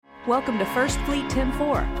Welcome to First Fleet 10-4.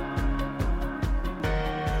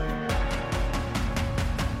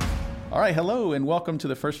 All right, hello, and welcome to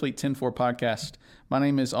the First Fleet 10-4 podcast. My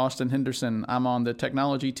name is Austin Henderson. I'm on the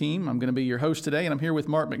technology team. I'm going to be your host today, and I'm here with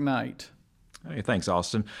Mark McKnight. Hey, thanks,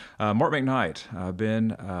 Austin. Mark McKnight. I've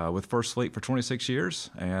been with First Fleet for 26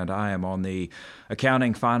 years, and I am on the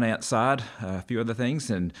accounting finance side, a few other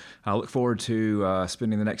things, and I look forward to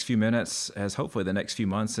spending the next few minutes, as hopefully the next few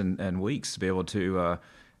months and weeks, to be able to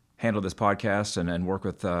handle this podcast and work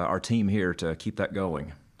with our team here to keep that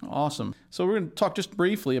going. Awesome. So we're going to talk just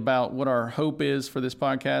briefly about what our hope is for this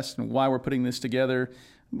podcast and why we're putting this together.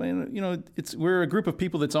 You know, we're a group of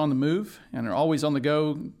people that's on the move and are always on the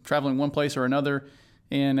go, traveling one place or another.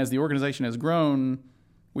 And as the organization has grown,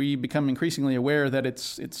 we become increasingly aware that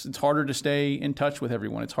it's harder to stay in touch with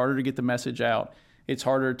everyone. It's harder to get the message out. It's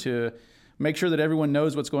harder to make sure that everyone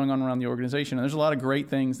knows what's going on around the organization. And there's a lot of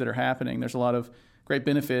great things that are happening. There's a lot of great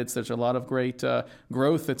benefits. There's a lot of great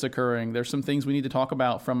growth that's occurring. There's some things we need to talk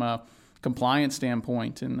about from a compliance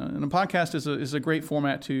standpoint. And a podcast is a great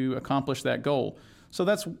format to accomplish that goal. So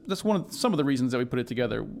that's some of the reasons that we put it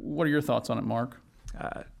together. What are your thoughts on it, Mark?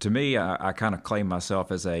 To me, I kind of claim myself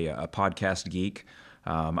as a podcast geek.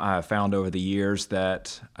 I have found over the years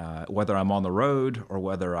that whether I'm on the road or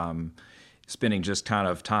whether I'm spending just kind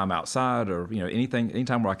of time outside or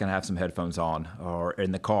anytime where I can have some headphones on or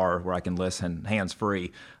in the car where I can listen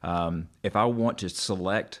hands-free, if I want to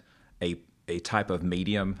select a type of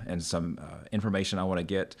medium and some information I want to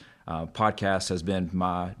get, podcast has been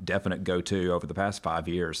my definite go-to over the past 5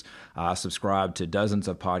 years. I subscribe to dozens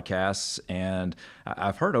of podcasts, and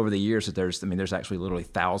I've heard over the years that there's actually literally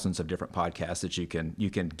thousands of different podcasts that you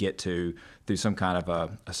can get to through some kind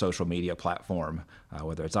of a social media platform,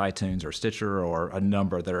 whether it's iTunes or Stitcher or a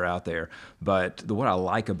number that are out there. But what I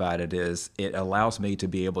like about it is it allows me to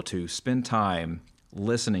be able to spend time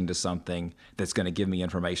listening to something that's going to give me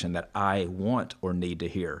information that I want or need to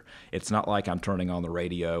hear. It's not like I'm turning on the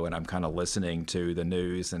radio and I'm kind of listening to the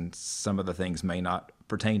news and some of the things may not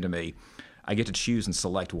pertain to me. I get to choose and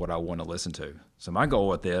select what I want to listen to. So my goal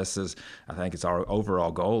with this is, I think it's our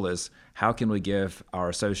overall goal, is how can we give our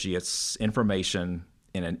associates information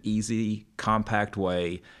in an easy, compact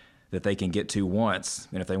way that they can get to once,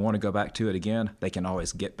 and if they want to go back to it again, they can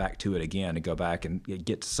always get back to it again and go back and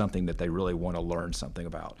get to something that they really want to learn something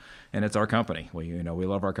about. And it's our company. We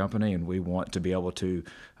love our company, and we want to be able to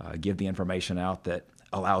give the information out that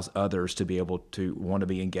allows others to be able to want to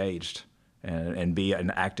be engaged and be an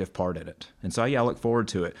active part in it. And so, I look forward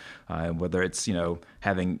to it, whether it's,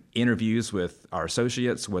 having interviews with our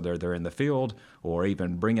associates, whether they're in the field, or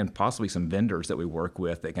even bringing possibly some vendors that we work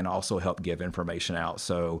with that can also help give information out.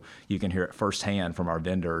 So you can hear it firsthand from our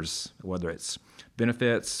vendors, whether it's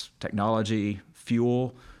benefits, technology,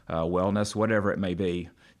 fuel, wellness, whatever it may be,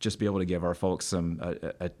 just be able to give our folks some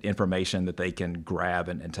information that they can grab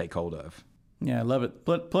and take hold of. Yeah, I love it.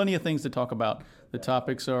 Plenty of things to talk about. The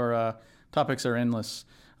topics are endless.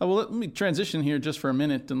 Well, let me transition here just for a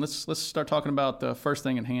minute, and let's start talking about the first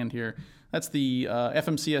thing in hand here. That's the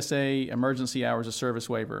FMCSA Emergency Hours of Service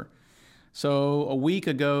Waiver. So a week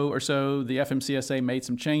ago or so, the FMCSA made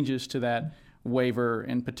some changes to that waiver,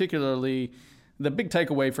 and particularly the big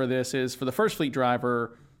takeaway for this is for the First Fleet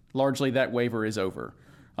driver, largely that waiver is over.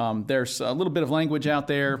 There's a little bit of language out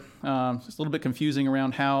there. It's a little bit confusing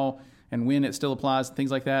around how and when it still applies and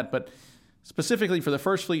things like that, but specifically for the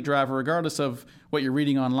First Fleet driver, regardless of what you're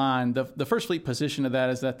reading online, the First Fleet position of that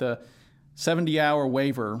is that the 70-hour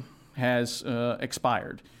waiver has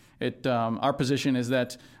expired. Our position is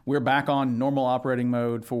that we're back on normal operating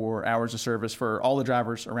mode for hours of service for all the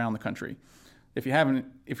drivers around the country. If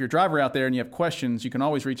you're a driver out there and you have questions, you can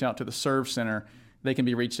always reach out to the Service Center. They can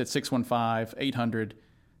be reached at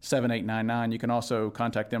 615-800-7899. You can also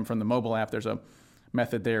contact them from the mobile app. There's a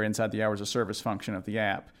method there inside the hours of service function of the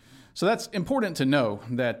app. So that's important to know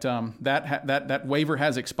that that waiver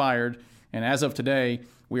has expired, and as of today,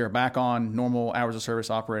 we are back on normal hours of service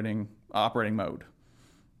operating mode.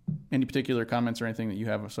 Any particular comments or anything that you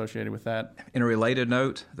have associated with that? In a related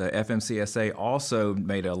note, the FMCSA also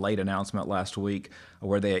made a late announcement last week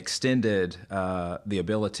where they extended the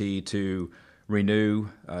ability to renew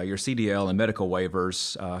your CDL and medical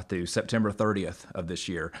waivers through September 30th of this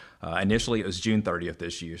year. Initially, it was June 30th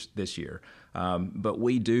this year. But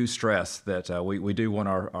we do stress that we do want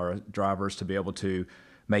our drivers to be able to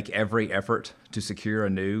make every effort to secure a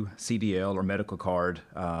new CDL or medical card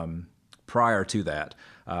prior to that.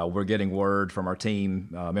 We're getting word from our team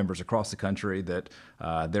members across the country that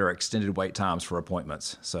there are extended wait times for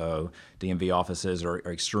appointments. So DMV offices are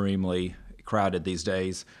extremely crowded these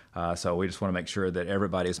days. So we just want to make sure that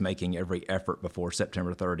everybody is making every effort before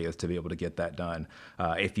September 30th to be able to get that done.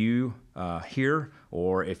 If you hear,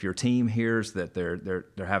 or if your team hears that they're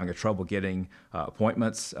having a trouble getting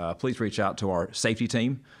appointments, please reach out to our safety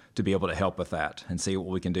team to be able to help with that and see what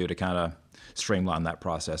we can do to kind of streamline that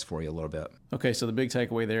process for you a little bit. Okay, so the big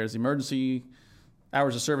takeaway there is the emergency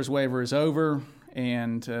hours of service waiver is over,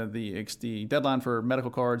 and the deadline for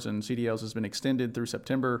medical cards and CDLs has been extended through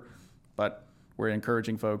September, but we're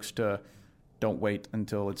encouraging folks to don't wait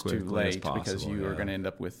until it's too late, because you are going to end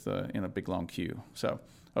up with in a big long queue. So,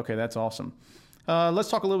 okay, that's awesome. Let's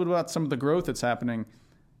talk a little bit about some of the growth that's happening.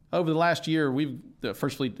 Over the last year, the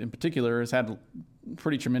First Fleet in particular has had a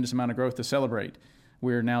pretty tremendous amount of growth to celebrate.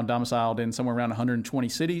 We're now domiciled in somewhere around 120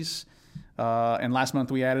 cities, and last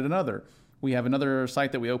month we added another. We have another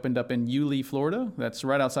site that we opened up in Yulee, Florida. That's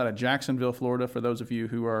right outside of Jacksonville, Florida, for those of you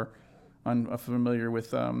who are unfamiliar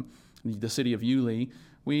with the city of Yulee.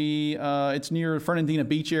 It's near Fernandina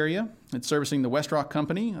Beach area. It's servicing the West Rock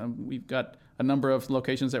Company. We've got a number of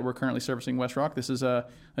locations that we're currently servicing West Rock. This is a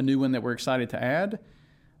new one that we're excited to add.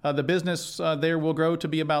 The business there will grow to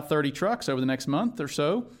be about 30 trucks over the next month or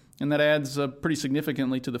so, and that adds pretty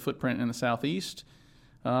significantly to the footprint in the Southeast.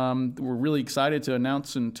 We're really excited to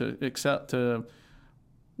announce and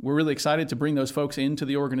we're really excited to bring those folks into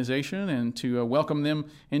the organization and to welcome them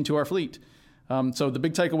into our fleet. So the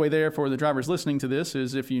big takeaway there for the drivers listening to this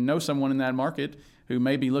is, if you know someone in that market who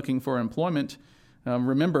may be looking for employment,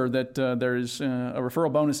 remember that there's a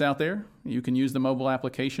referral bonus out there. You can use the mobile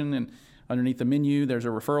application, and underneath the menu, there's a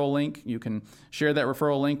referral link. You can share that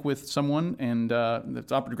referral link with someone, and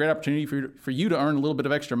it's a great opportunity for you to earn a little bit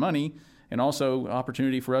of extra money, and also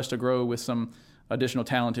opportunity for us to grow with some additional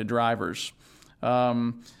talented drivers.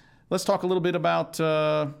 Let's talk a little bit about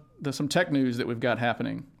some tech news that we've got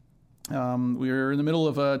happening. We're in the middle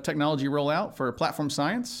of a technology rollout for Platform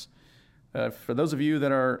Science. For those of you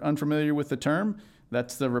that are unfamiliar with the term,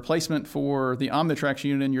 that's the replacement for the Omnitrax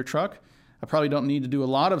unit in your truck. I probably don't need to do a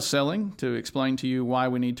lot of selling to explain to you why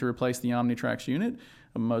we need to replace the Omnitrax unit.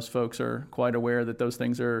 Most folks are quite aware that those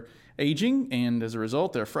things are aging, and as a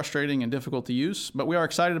result, they're frustrating and difficult to use. But we are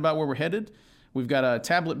excited about where we're headed. We've got a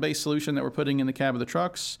tablet-based solution that we're putting in the cab of the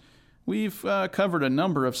trucks. We've covered a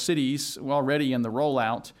number of cities already in the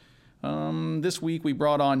rollout. This week we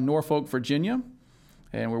brought on Norfolk, Virginia,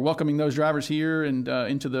 and we're welcoming those drivers here and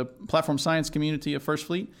into the Platform Science community of First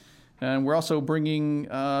Fleet. And we're also bringing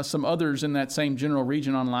some others in that same general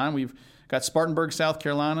region online. We've got Spartanburg, South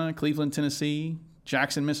Carolina, Cleveland, Tennessee,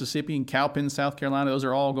 Jackson, Mississippi, and Cowpen, South Carolina. Those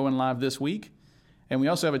are all going live this week. And we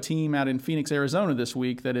also have a team out in Phoenix, Arizona this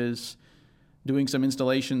week that is doing some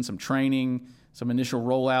installation, some training, some initial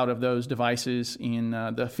rollout of those devices in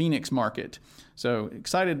the Phoenix market. So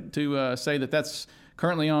excited to say that that's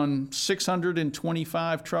currently on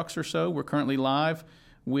 625 trucks or so. We're currently live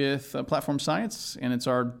with Platform Science, and it's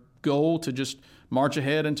our goal to just march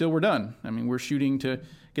ahead until we're done. I mean, we're shooting to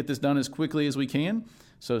get this done as quickly as we can.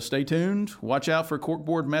 So stay tuned. Watch out for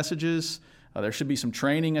corkboard messages. There should be some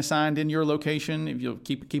training assigned in your location. If you'll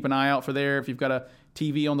keep an eye out for there. If you've got a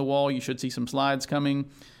TV on the wall, you should see some slides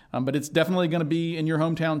coming. But it's definitely going to be in your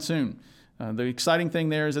hometown soon. The exciting thing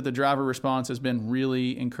there is that the driver response has been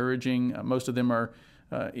really encouraging. Most of them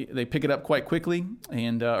they pick it up quite quickly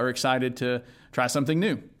and are excited to try something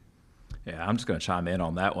new. Yeah, I'm just going to chime in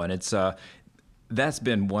on that one. It's that's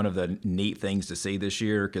been one of the neat things to see this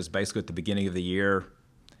year, because basically at the beginning of the year,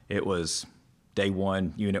 it was day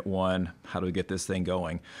one, unit one, how do we get this thing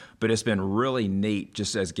going? But it's been really neat,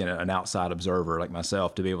 just as again, an outside observer like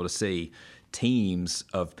myself, to be able to see teams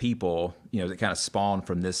of people, that kind of spawn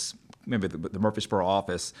from this, maybe the Murfreesboro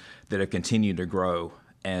office, that have continued to grow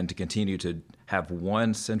and to continue to have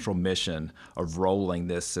one central mission of rolling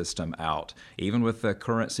this system out. Even with the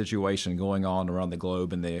current situation going on around the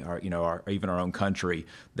globe and even our own country,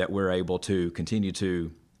 that we're able to continue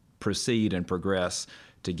to proceed and progress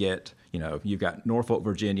to get, you've got Norfolk,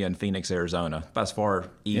 Virginia, and Phoenix, Arizona, about as far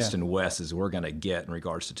east and west as we're going to get in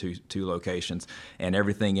regards to two locations, and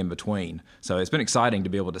everything in between. So it's been exciting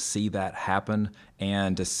to be able to see that happen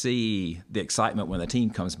and to see the excitement when the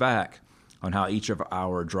team comes back on how each of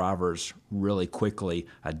our drivers really quickly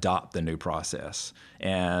adopt the new process.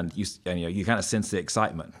 And you kind of sense the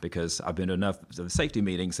excitement, because I've been to enough of the safety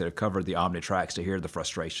meetings that have covered the Omnitrax to hear the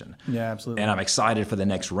frustration. Yeah, absolutely. And I'm excited for the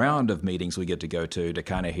next round of meetings we get to go to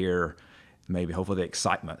kind of hear maybe hopefully the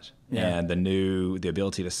excitement and the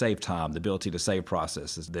ability to save time, the ability to save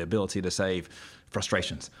processes, the ability to save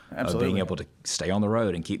frustrations of being able to stay on the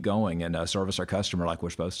road and keep going and service our customer like we're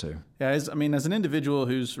supposed to. Yeah, as an individual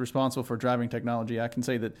who's responsible for driving technology, I can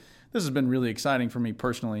say that this has been really exciting for me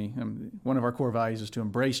personally. One of our core values is to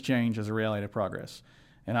embrace change as a reality of progress.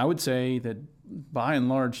 And I would say that by and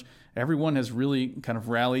large, everyone has really kind of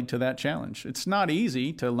rallied to that challenge. It's not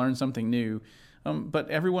easy to learn something new, but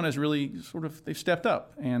everyone has really they've stepped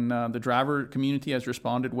up. And the driver community has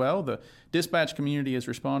responded well. The dispatch community has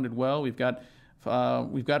responded well. We've got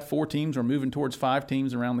 4 teams. We're moving towards 5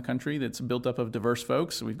 teams around the country that's built up of diverse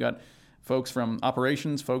folks. We've got folks from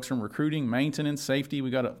operations, folks from recruiting, maintenance, safety.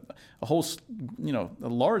 We've got a whole, a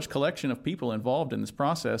large collection of people involved in this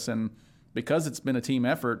process. And because it's been a team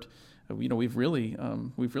effort, we've really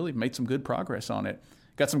made some good progress on it.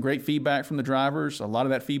 Got some great feedback from the drivers. A lot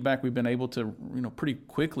of that feedback we've been able to, pretty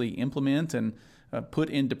quickly implement and put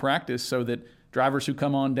into practice so that drivers who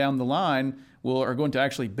come on down the line are going to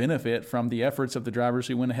actually benefit from the efforts of the drivers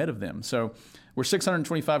who went ahead of them. So we're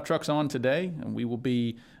 625 trucks on today, and we will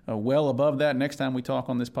be well above that next time we talk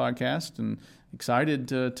on this podcast, and excited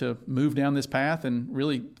to move down this path and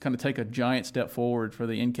really kind of take a giant step forward for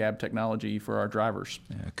the in-cab technology for our drivers.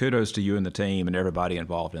 Yeah, kudos to you and the team and everybody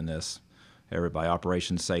involved in this. Everybody,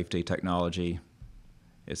 operations, safety, technology.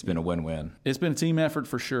 It's been a win-win. It's been a team effort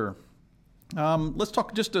for sure. Let's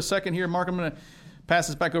talk just a second here, Mark. I'm going to pass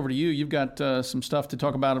this back over to you. You've got some stuff to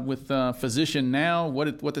talk about with Physician Now,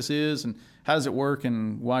 what this is and how does it work,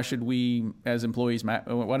 and why should we as employees, why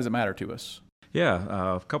does it matter to us?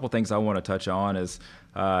 Yeah, a couple things I want to touch on is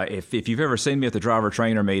if you've ever seen me at the driver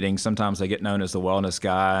trainer meeting, sometimes I get known as the wellness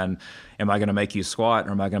guy, and am I going to make you squat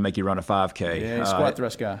or am I going to make you run a 5K? Yeah, squat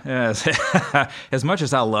thrust guy. Yes. As much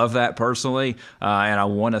as I love that personally, and I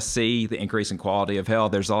want to see the increase in quality of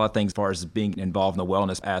health, there's a lot of things as far as being involved in the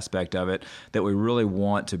wellness aspect of it that we really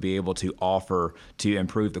want to be able to offer to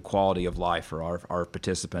improve the quality of life for our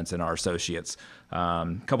participants and our associates.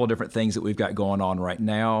 A couple of different things that we've got going on right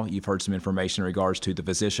now. You've heard some information in regards to the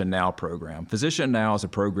Physician Now program. Physician Now is a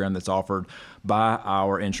program that's offered by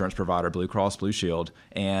our insurance provider, Blue Cross Blue Shield,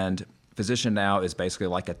 and Physician Now is basically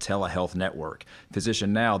like a telehealth network.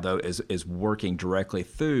 Physician Now, though, is working directly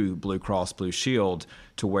through Blue Cross Blue Shield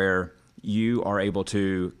to where you are able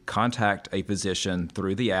to contact a physician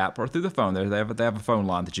through the app or through the phone. They have a phone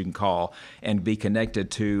line that you can call and be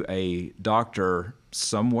connected to a doctor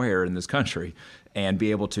somewhere in this country and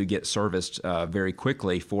be able to get serviced very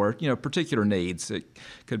quickly for particular needs. It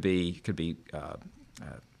could be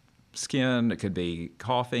skin, it could be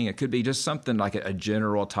coughing, it could be just something like a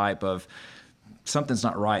general type of something's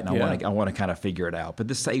not right, and I want to kind of figure it out. But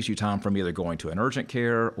this saves you time from either going to an urgent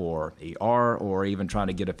care or ER or even trying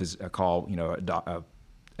to get a call,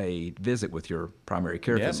 a visit with your primary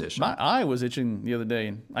care physician. My eye was itching the other day,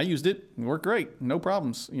 and I used it. It worked great, no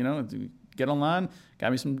problems. Get online,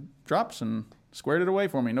 got me some drops, and squared it away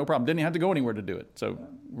for me, no problem. Didn't have to go anywhere to do it. So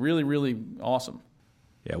really, really awesome.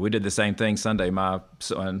 Yeah, we did the same thing Sunday. My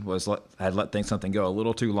son had let something go a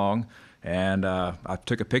little too long, and I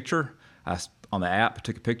took a picture. On the app,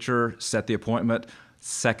 took a picture, set the appointment.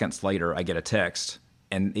 Seconds later, I get a text,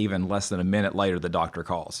 and even less than a minute later, the doctor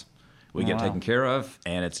calls. We get taken care of,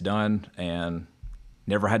 and it's done, and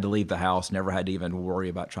never had to leave the house, never had to even worry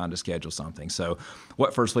about trying to schedule something. So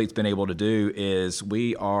what First Fleet's been able to do is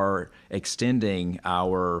we are extending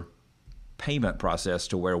our payment process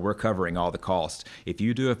to where we're covering all the costs. If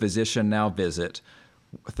you do a Physician Now visit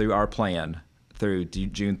through our plan, through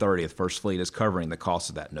June 30th, First Fleet is covering the cost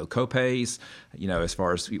of that. No copays, as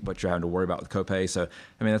far as what you're having to worry about with copays. So,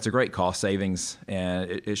 that's a great cost savings, and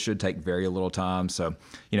it should take very little time. So,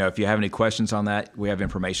 if you have any questions on that, we have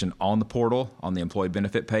information on the portal, on the employee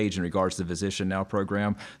benefit page in regards to the Physician Now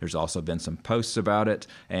program. There's also been some posts about it.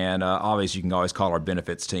 And obviously, you can always call our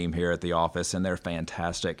benefits team here at the office, and they're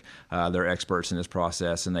fantastic. They're experts in this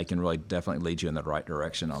process, and they can really definitely lead you in the right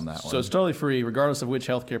direction on that one. So it's totally free, regardless of which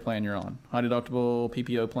healthcare plan you're on. High deductible,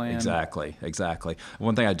 PPO plan. Exactly.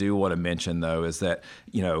 One thing I do want to mention, though, is that,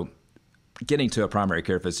 getting to a primary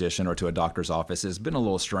care physician or to a doctor's office has been a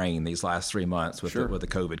little strained these last 3 months with the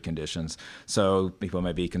COVID conditions. So people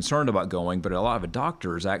may be concerned about going, but a lot of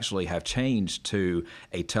doctors actually have changed to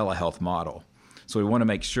a telehealth model. So we want to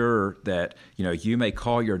make sure that, you may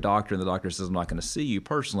call your doctor and the doctor says, I'm not going to see you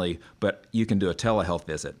personally, but you can do a telehealth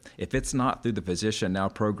visit. If it's not through the Physician Now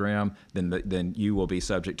program, then you will be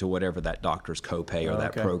subject to whatever that doctor's copay or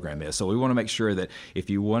that program is. So we want to make sure that if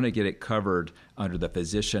you want to get it covered under the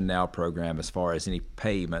Physician Now program as far as any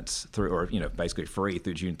payments through, or basically free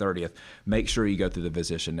through June 30th, make sure you go through the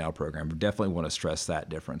Physician Now program. We definitely want to stress that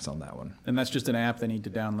difference on that one. And that's just an app they need to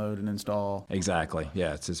download and install. Exactly.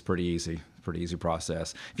 Yeah, it's pretty easy. Pretty easy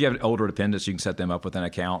process. If you have older dependents, you can set them up with an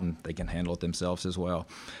account and they can handle it themselves as well.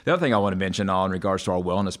 The other thing I want to mention in regards to our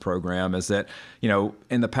wellness program is that,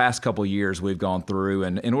 in the past couple of years, we've gone through,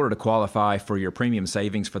 and in order to qualify for your premium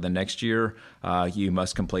savings for the next year, you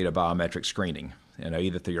must complete a biometric screening.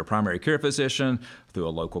 Either through your primary care physician, through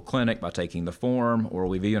a local clinic by taking the form, or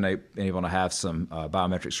we've even been able to have some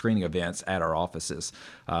biometric screening events at our offices.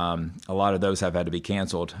 A lot of those have had to be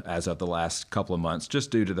canceled as of the last couple of months,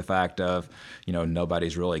 just due to the fact of,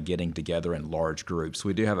 nobody's really getting together in large groups.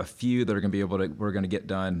 We do have a few that are going to we're going to get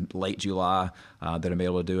done late July that are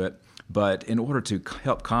able to do it. But in order to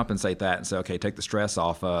help compensate that and say, okay, take the stress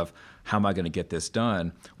off of how am I going to get this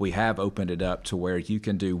done, we have opened it up to where you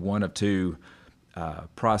can do one of two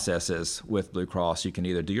processes with Blue Cross. You can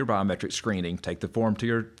either do your biometric screening, take the form to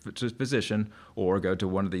your physician, or go to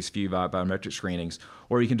one of these few biometric screenings,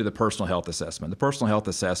 or you can do the personal health assessment. The personal health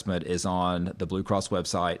assessment is on the Blue Cross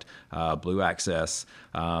website, Blue Access,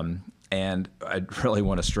 and I really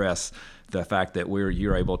want to stress the fact that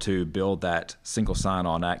you're able to build that single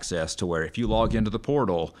sign-on access to where if you log into the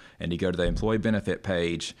portal and you go to the employee benefit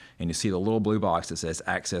page and you see the little blue box that says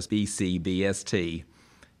Access BCBST,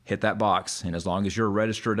 hit that box, and as long as you're a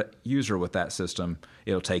registered user with that system,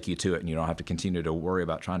 it'll take you to it, and you don't have to continue to worry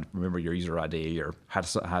about trying to remember your user ID or how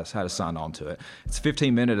to sign on to it. It's a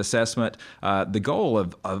 15-minute assessment. The goal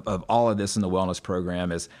of all of this in the wellness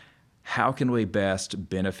program is how can we best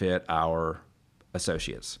benefit our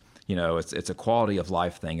associates? It's a quality of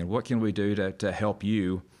life thing, and what can we do to help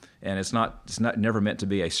you? And it's never meant to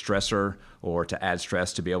be a stressor or to add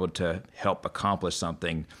stress to be able to help accomplish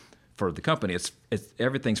something for the company. It's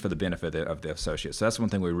everything's for the benefit of the associates. So that's one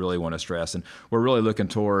thing we really want to stress, and we're really looking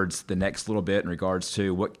towards the next little bit in regards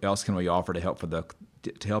to what else can we offer to help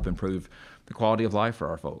improve the quality of life for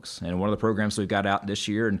our folks. And one of the programs we've got out this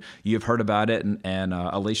year, and you've heard about it, and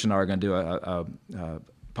Alicia and I are going to do a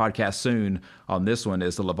podcast soon on this one,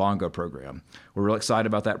 is the Livongo program. We're real excited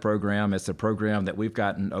about that program. It's a program that we've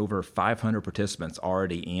gotten over 500 participants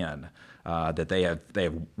already in. That they have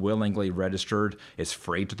willingly registered. It's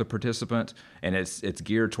free to the participant, and it's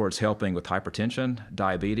geared towards helping with hypertension,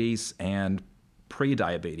 diabetes, and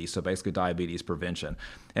pre-diabetes, so basically diabetes prevention.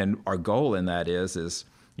 And our goal in that is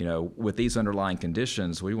with these underlying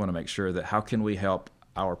conditions, we want to make sure that how can we help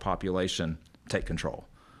our population take control.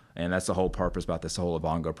 And that's the whole purpose about this whole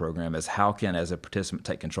Livongo program, is how can, as a participant,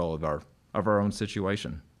 take control of our own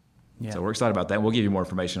situation. Yeah. So we're excited about that. We'll give you more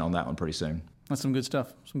information on that one pretty soon. That's some good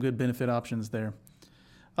stuff. Some good benefit options there.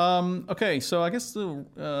 Okay, so I guess the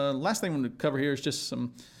last thing I'm going to cover here is just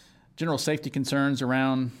some general safety concerns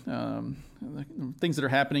around things that are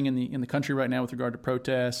happening in the country right now with regard to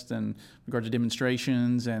protests and regard to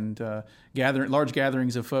demonstrations and large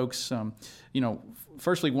gatherings of folks.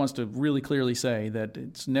 Firstly, wants to really clearly say that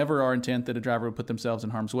it's never our intent that a driver would put themselves in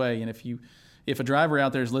harm's way. And if a driver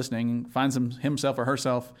out there is listening, finds himself or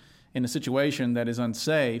herself in a situation that is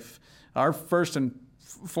unsafe, our first and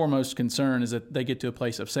foremost concern is that they get to a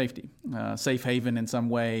place of safety, safe haven in some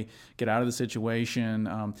way, get out of the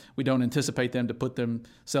situation. We don't anticipate them to put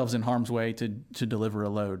themselves in harm's way to deliver a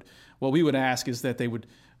load. What we would ask is that they would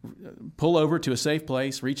pull over to a safe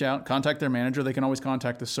place, reach out, contact their manager. They can always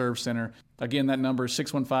contact the Serve Center. Again, that number is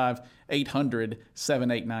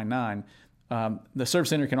 615-800-7899. The Serve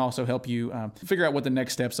Center can also help you figure out what the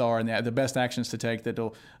next steps are and the best actions to take that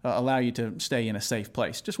will allow you to stay in a safe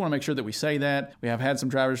place. Just want to make sure that we say that. We have had some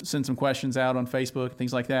drivers send some questions out on Facebook,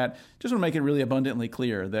 things like that. Just want to make it really abundantly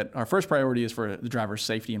clear that our first priority is for the driver's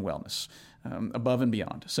safety and wellness, above and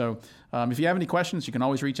beyond. So if you have any questions, you can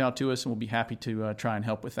always reach out to us, and we'll be happy to try and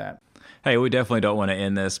help with that. Hey, we definitely don't want to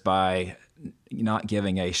end this by not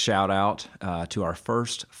giving a shout out to our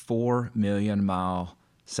first 4 million mile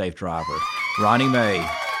safe driver, Ronnie May,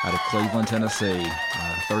 out of Cleveland, Tennessee,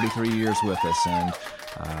 33 years with us. And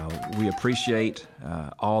We appreciate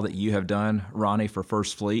all that you have done, Ronnie, for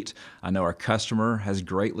First Fleet. I know our customer has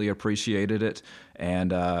greatly appreciated it,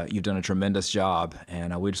 and you've done a tremendous job.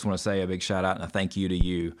 And we just want to say a big shout out and a thank you to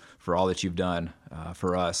you for all that you've done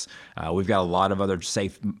for us. We've got a lot of other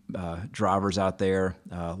safe drivers out there,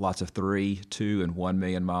 lots of 3, 2, and 1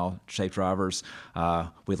 million mile safe drivers.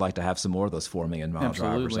 We'd like to have some more of those 4 million mile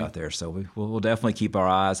drivers out there. So we'll definitely keep our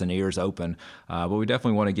eyes and ears open. But we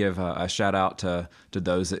definitely want to give a shout out to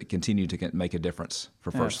those that continue to make a difference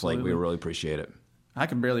for First Fleet. We really appreciate it. I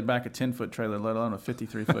can barely back a 10-foot trailer, let alone a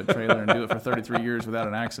 53-foot trailer, and do it for 33 years without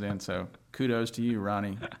an accident. So kudos to you,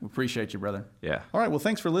 Ronnie. We appreciate you, brother. Yeah. All right. Well,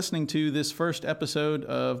 thanks for listening to this first episode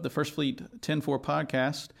of the First Fleet 10-4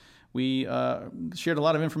 podcast. We shared a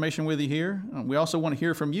lot of information with you here. We also want to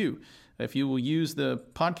hear from you. If you will use the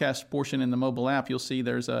podcast portion in the mobile app, you'll see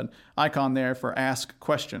there's an icon there for Ask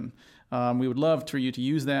Question. We would love for you to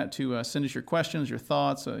use that to send us your questions, your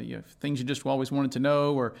thoughts, things you just always wanted to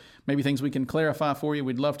know, or maybe things we can clarify for you.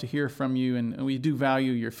 We'd love to hear from you, and we do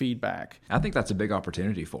value your feedback. I think that's a big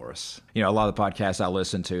opportunity for us. You know, a lot of the podcasts I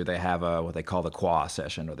listen to, they have what they call the QA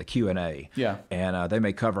session or the Q&A. Yeah. And they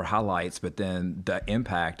may cover highlights, but then the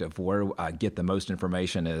impact of where I get the most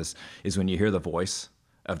information is when you hear the voice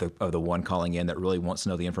of the one calling in that really wants to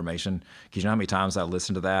know the information. Because you know how many times I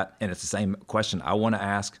listen to that and it's the same question I want to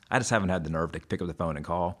ask. I just haven't had the nerve to pick up the phone and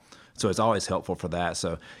call. So it's always helpful for that.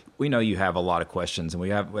 So we know you have a lot of questions, and we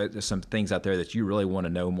have some things out there that you really want to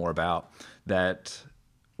know more about that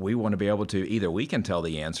we want to be able to, either we can tell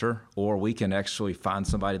the answer or we can actually find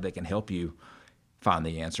somebody that can help you find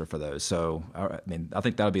the answer for those. So I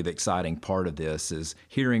think that'll be the exciting part of this, is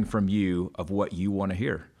hearing from you of what you want to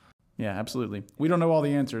hear. Yeah, absolutely. We don't know all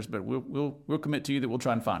the answers, but we'll commit to you that we'll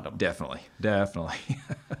try and find them. Definitely.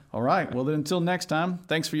 All right. Well, then until next time,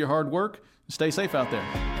 thanks for your hard work. Stay safe out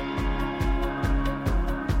there.